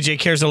 that OBJ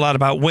cares a lot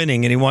about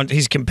winning and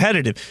he's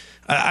competitive.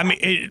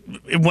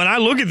 When I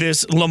look at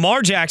this,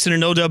 Lamar Jackson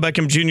and Odell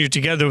Beckham Jr.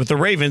 together with the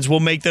Ravens will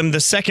make them the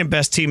second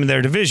best team in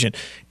their division.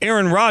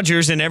 Aaron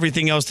Rodgers and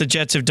everything else the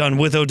Jets have done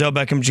with Odell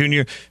Beckham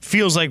Jr.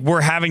 feels like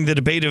we're having the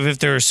debate of if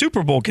they're a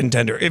Super Bowl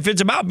contender. If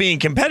it's about being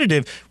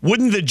competitive,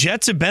 wouldn't the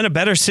Jets have been a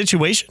better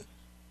situation?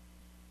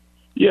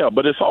 Yeah,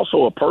 but it's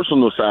also a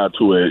personal side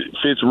to it.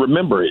 Fitz,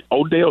 remember it.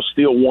 Odell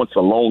still wants a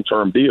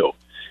long-term deal.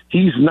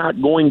 He's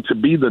not going to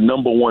be the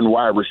number one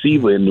wide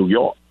receiver in New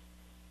York.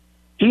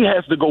 He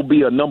has to go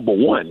be a number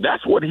one.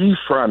 That's what he's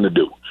trying to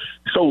do.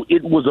 So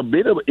it was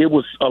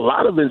a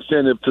lot of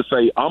incentive to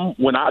say,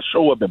 when I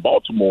show up in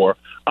Baltimore,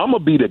 I'm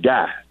going to be the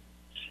guy.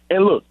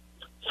 And look,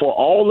 for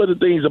all of the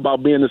things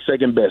about being the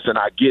second best, and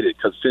I get it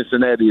because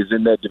Cincinnati is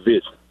in that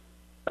division.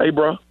 Hey,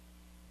 bro.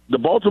 The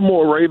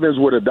Baltimore Ravens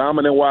with a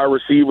dominant wide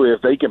receiver,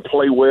 if they can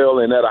play well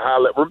and at a high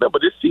level. Remember,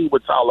 this team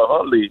with Tyler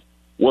Huntley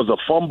was a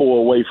fumble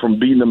away from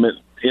beating them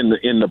in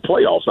the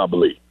playoffs, I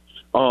believe,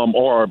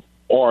 or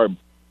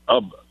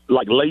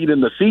late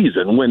in the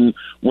season when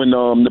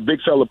the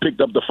big fella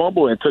picked up the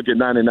fumble and took it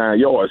 99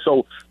 yards.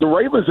 So the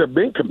Ravens have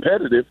been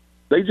competitive.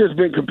 They just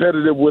been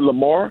competitive with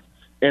Lamar,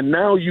 and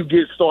now you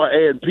start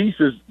adding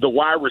pieces, the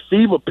wide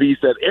receiver piece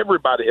that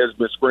everybody has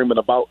been screaming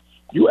about.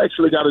 You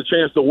actually got a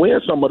chance to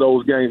win some of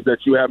those games that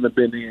you haven't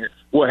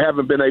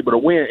been able to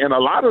win. And a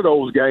lot of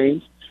those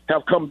games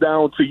have come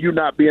down to you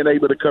not being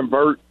able to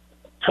convert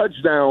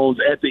touchdowns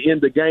at the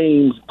end of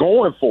games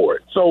going for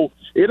it. So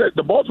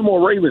the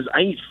Baltimore Ravens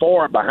ain't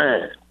far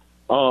behind.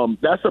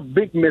 That's a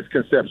big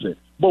misconception.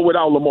 But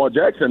without Lamar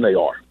Jackson, they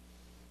are.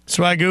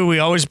 Swagoo, we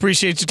always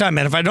appreciate your time,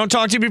 man. If I don't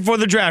talk to you before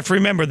the draft,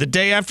 remember, the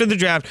day after the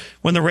draft,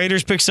 when the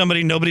Raiders pick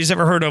somebody nobody's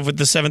ever heard of with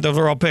the 7th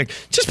overall pick,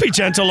 just be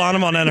gentle on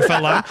them on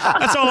NFL Live.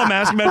 That's all I'm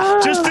asking,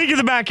 man. Just think in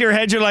the back of your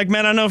head, you're like,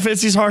 man, I know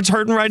Fitzy's heart's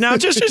hurting right now.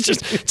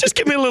 Just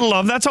give me a little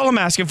love. That's all I'm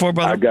asking for,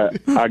 brother.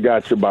 I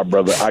got you, my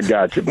brother. I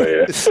got you,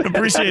 man.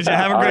 Appreciate you.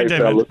 Have a great day,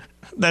 man.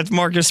 That's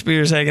Marcus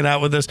Spears hanging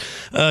out with us,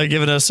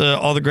 giving us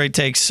all the great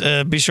takes.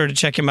 Be sure to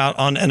check him out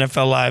on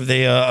NFL Live.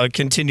 They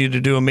continue to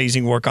do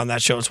amazing work on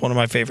that show. It's one of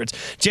my favorites.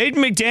 Jaden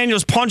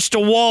McDaniels punched a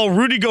wall.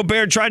 Rudy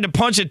Gobert tried to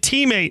punch a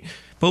teammate.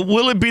 But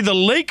will it be the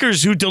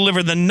Lakers who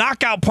deliver the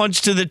knockout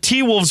punch to the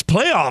T-Wolves'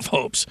 playoff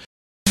hopes?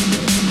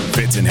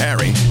 Fitz and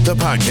Harry, the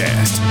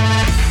podcast.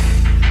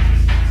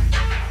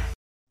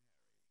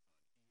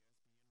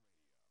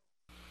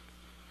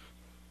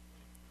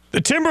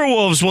 The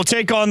Timberwolves will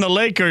take on the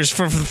Lakers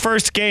for the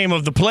first game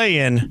of the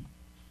play-in,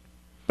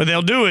 but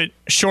they'll do it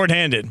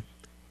shorthanded.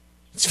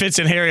 It's Fitz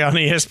and Harry on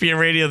ESPN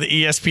Radio, the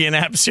ESPN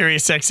app,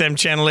 Sirius XM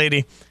Channel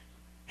 80.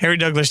 Harry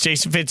Douglas,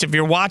 Jason Fitz. If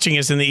you're watching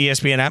us in the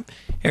ESPN app,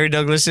 Harry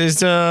Douglas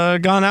has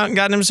gone out and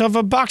gotten himself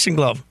a boxing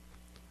glove.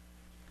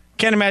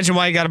 Can't imagine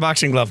why he got a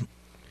boxing glove.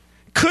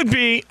 Could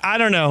be, I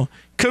don't know,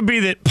 could be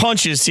that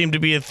punches seem to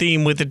be a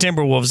theme with the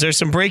Timberwolves. There's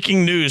some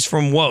breaking news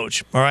from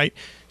Woj, all right?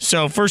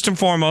 So first and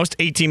foremost,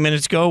 18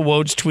 minutes ago,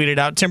 Woj tweeted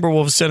out,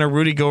 Timberwolves center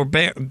Rudy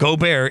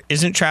Gobert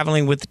isn't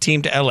traveling with the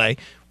team to L.A.,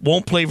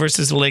 won't play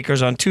versus the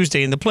Lakers on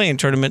Tuesday in the play-in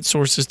tournament,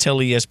 sources tell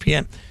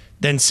ESPN.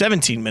 Then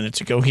 17 minutes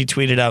ago, he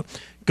tweeted out,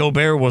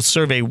 Gobert will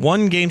serve a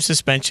one-game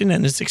suspension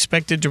and is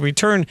expected to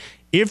return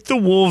if the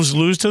Wolves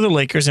lose to the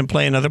Lakers and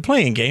play another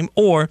play-in game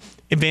or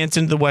advance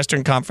into the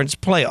Western Conference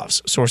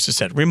playoffs, sources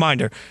said.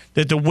 Reminder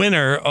that the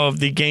winner of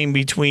the game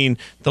between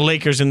the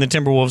Lakers and the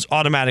Timberwolves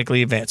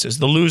automatically advances.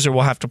 The loser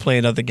will have to play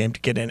another game to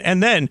get in.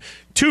 And then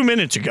 2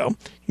 minutes ago,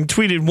 he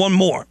tweeted one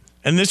more.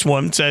 And this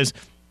one says,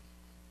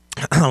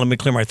 let me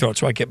clear my throat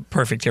so I get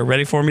perfect here.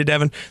 Ready for me,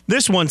 Devin?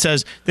 This one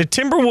says, the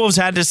Timberwolves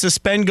had to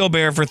suspend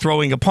Gobert for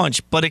throwing a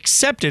punch, but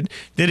accepted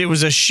that it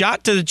was a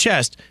shot to the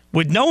chest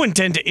with no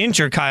intent to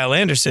injure Kyle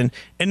Anderson,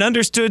 and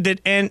understood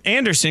that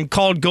Anderson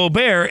called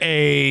Gobert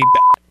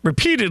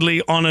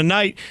repeatedly on a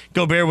night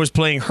Gobert was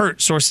playing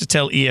hurt, sources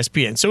tell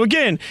ESPN. So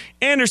again,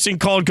 Anderson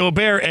called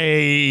Gobert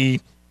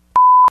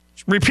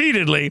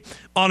repeatedly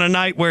on a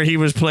night where he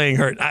was playing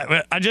hurt.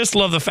 I just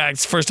love the fact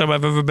it's the first time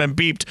I've ever been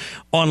beeped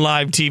on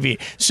live TV.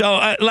 So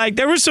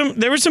there was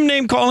some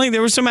name calling,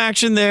 there was some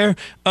action there.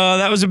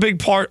 That was a big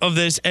part of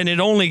this, and it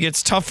only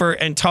gets tougher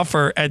and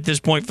tougher at this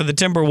point for the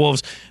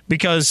Timberwolves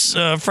because,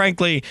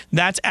 frankly,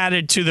 that's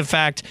added to the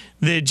fact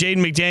that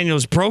Jaden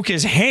McDaniels broke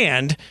his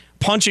hand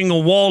punching a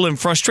wall in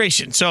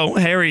frustration. So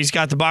Harry's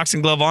got the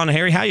boxing glove on.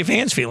 Harry, how are your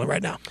hands feeling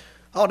right now?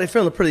 Oh, they're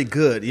feeling pretty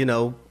good,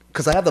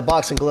 because I have the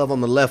boxing glove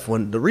on the left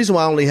one. The reason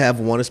why I only have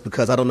one is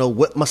because I don't know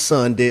what my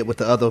son did with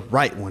the other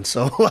right one.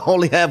 So I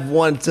only have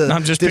one to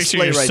I'm just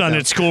picturing your son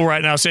at school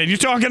right now saying, you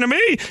talking to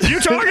me? You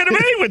talking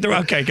to me?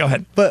 Okay, go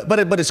ahead.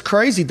 But it's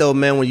crazy, though,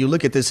 man, when you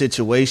look at this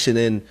situation.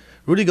 And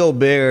Rudy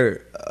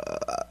Gobert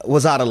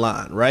was out of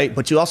line, right?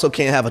 But you also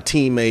can't have a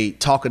teammate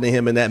talking to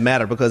him in that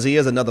matter because he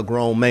is another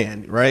grown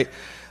man, right?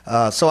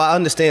 So I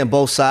understand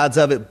both sides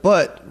of it,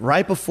 but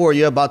right before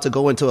you're about to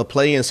go into a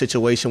play-in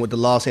situation with the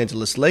Los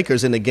Angeles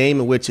Lakers in a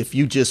game in which if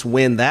you just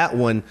win that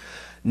one,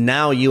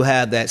 now you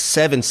have that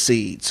 7th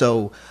seed.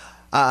 So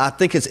I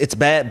think it's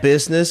bad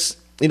business,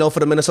 for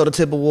the Minnesota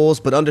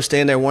Timberwolves, but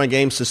understand their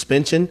one-game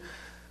suspension.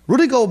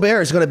 Rudy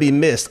Gobert is going to be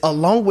missed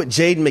along with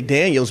Jaden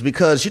McDaniels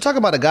because you talk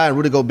about a guy in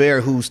Rudy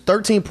Gobert who's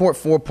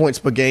 13.4 points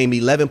per game,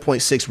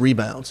 11.6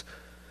 rebounds.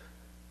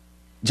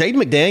 Jaden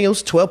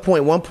McDaniels,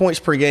 12.1 points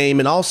per game.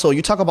 And also,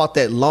 you talk about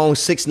that long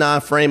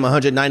 6'9 frame,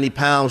 190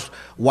 pounds,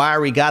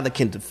 wiry guy that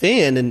can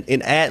defend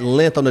and add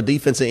length on the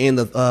defensive end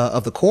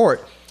of the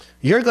court.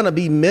 You're going to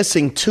be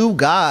missing two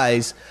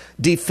guys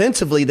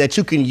defensively that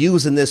you can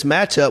use in this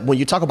matchup when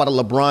you talk about a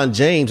LeBron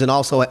James and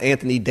also an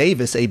Anthony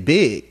Davis, a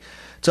big.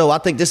 So I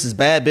think this is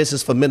bad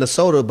business for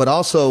Minnesota. But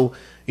also,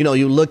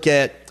 you look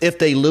at if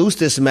they lose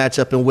this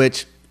matchup, in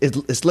which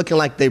it's looking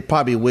like they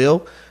probably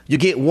will, you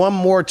get one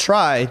more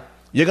try.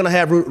 You're going to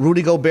have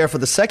Rudy Gobert for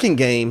the second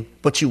game,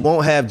 but you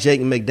won't have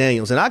Jaden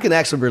McDaniels. And I can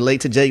actually relate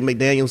to Jaden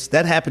McDaniels.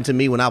 That happened to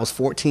me when I was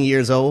 14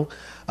 years old,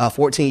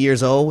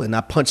 and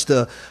I punched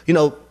you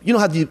know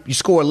how you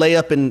score a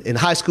layup in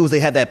high schools, they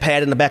have that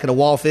pad in the back of the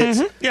wall fits?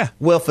 Mm-hmm, yeah.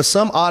 Well, for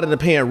some odd and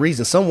apparent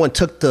reason, someone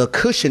took the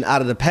cushion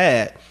out of the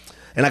pad,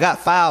 and I got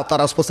fouled,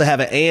 thought I was supposed to have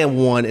an and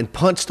one, and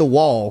punched the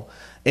wall.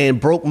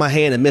 and broke my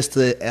hand and missed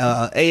the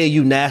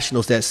AAU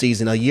Nationals that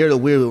season, a year that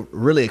we were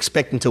really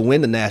expecting to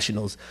win the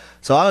Nationals.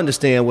 So I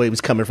understand where he was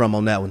coming from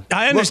on that one.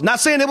 Not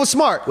saying it was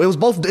smart. It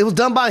was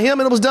done by him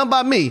and it was done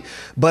by me.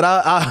 But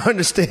I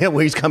understand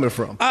where he's coming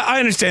from. I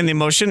understand the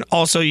emotion.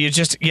 Also, you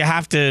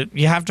have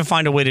to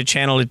find a way to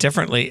channel it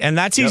differently, and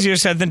that's easier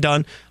said than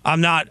done.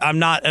 I'm not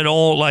at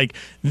all like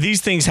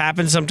these things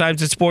happen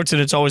sometimes in sports,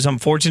 and it's always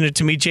unfortunate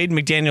to me. Jaden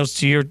McDaniels,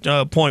 to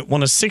your point,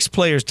 one of 6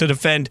 players to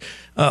defend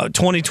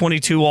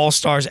 2022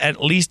 All-Stars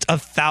at least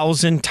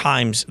 1,000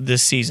 times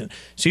this season.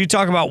 So you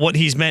talk about what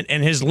he's meant,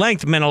 and his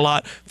length meant a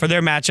lot for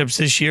their matchups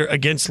this year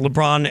against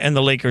LeBron and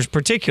the Lakers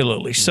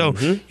particularly. So,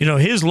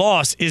 his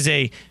loss is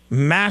a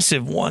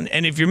massive one.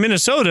 And if you're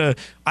Minnesota,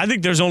 I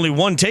think there's only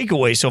one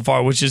takeaway so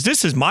far, which is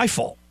this is my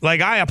fault.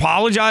 Like, I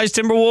apologize,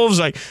 Timberwolves.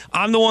 Like,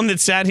 I'm the one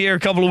that sat here a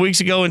couple of weeks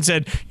ago and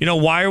said,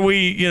 why are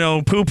we,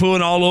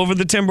 poo-pooing all over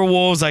the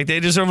Timberwolves? Like, they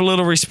deserve a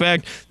little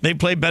respect. They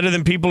play better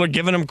than people are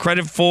giving them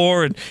credit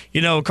for. And,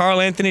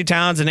 Karl Anthony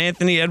Towns and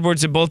Anthony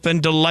Edwards have both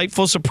been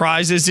delightful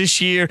surprises this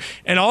year.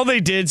 And all they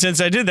did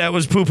since I did that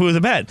was poo-poo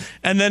the bed.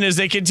 And then as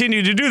they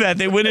continue to do that,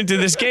 they went into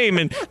this game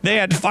and they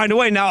had to find a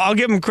way. Now, I'll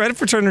give them credit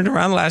for turning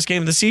around the last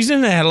game of the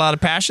season. They had a lot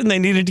of passion. They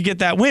needed to get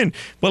that win.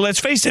 But let's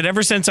face it,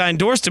 ever since I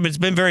endorsed him, it's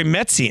been very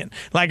Metsian.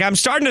 Like, I'm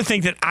starting to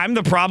think that I'm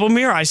the problem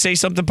here. I say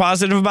something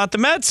positive about the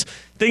Mets,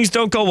 things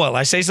don't go well.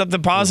 I say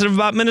something positive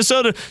about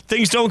Minnesota,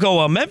 things don't go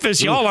well.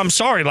 Memphis, y'all, I'm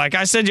sorry. Like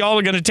I said, y'all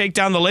are going to take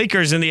down the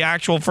Lakers in the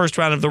actual first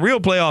round of the real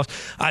playoffs.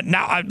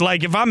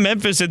 If I'm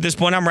Memphis at this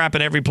point, I'm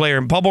wrapping every player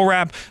in bubble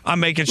wrap.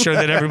 I'm making sure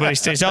that everybody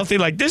stays healthy.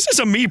 Like, this is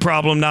a me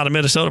problem, not a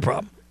Minnesota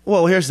problem.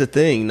 Well, here's the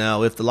thing.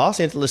 Now, if the Los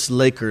Angeles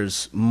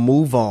Lakers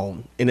move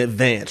on in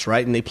advance,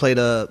 right, and they play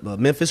the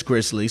Memphis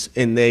Grizzlies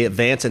and they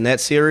advance in that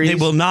series. They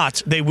will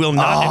not. They will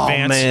not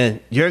advance. Oh, man.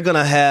 You're going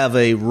to have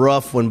a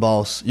rough one,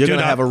 boss. You're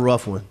going to have a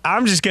rough one.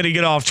 I'm just going to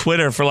get off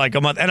Twitter for like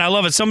a month. And I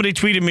love it. Somebody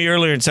tweeted me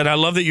earlier and said, I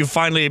love that you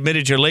finally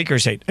admitted your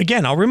Lakers hate.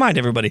 Again, I'll remind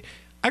everybody,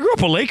 I grew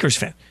up a Lakers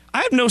fan.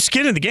 I have no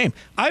skin in the game.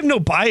 I have no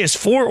bias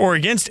for or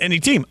against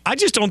any team. I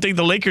just don't think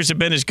the Lakers have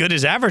been as good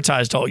as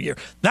advertised all year.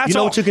 That's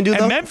all. What you can do, though?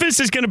 And Memphis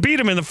is going to beat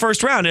them in the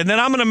first round, and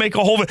then I'm going to make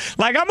I'm going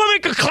to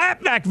make a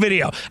clapback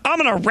video. I'm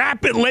going to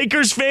rap at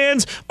Lakers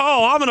fans.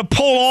 Oh, I'm going to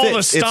pull all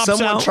the stops out. If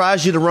someone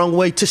tries you the wrong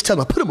way, just tell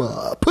them, put them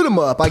up. Put them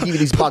up. I give you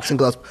these boxing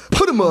gloves.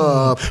 Put them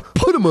up.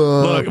 Put them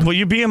up. Look, will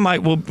you be in my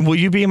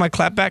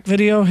clapback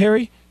video,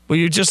 Harry? Will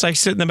you just like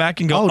sit in the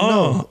back and go,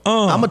 no.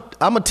 I'm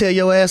going to tear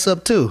your ass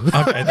up too.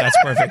 Okay, that's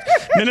perfect.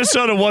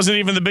 Minnesota wasn't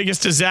even the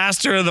biggest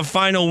disaster of the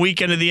final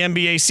weekend of the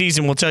NBA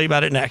season. We'll tell you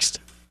about it next.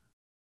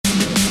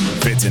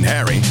 Fitz and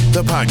Harry,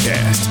 the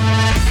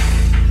podcast.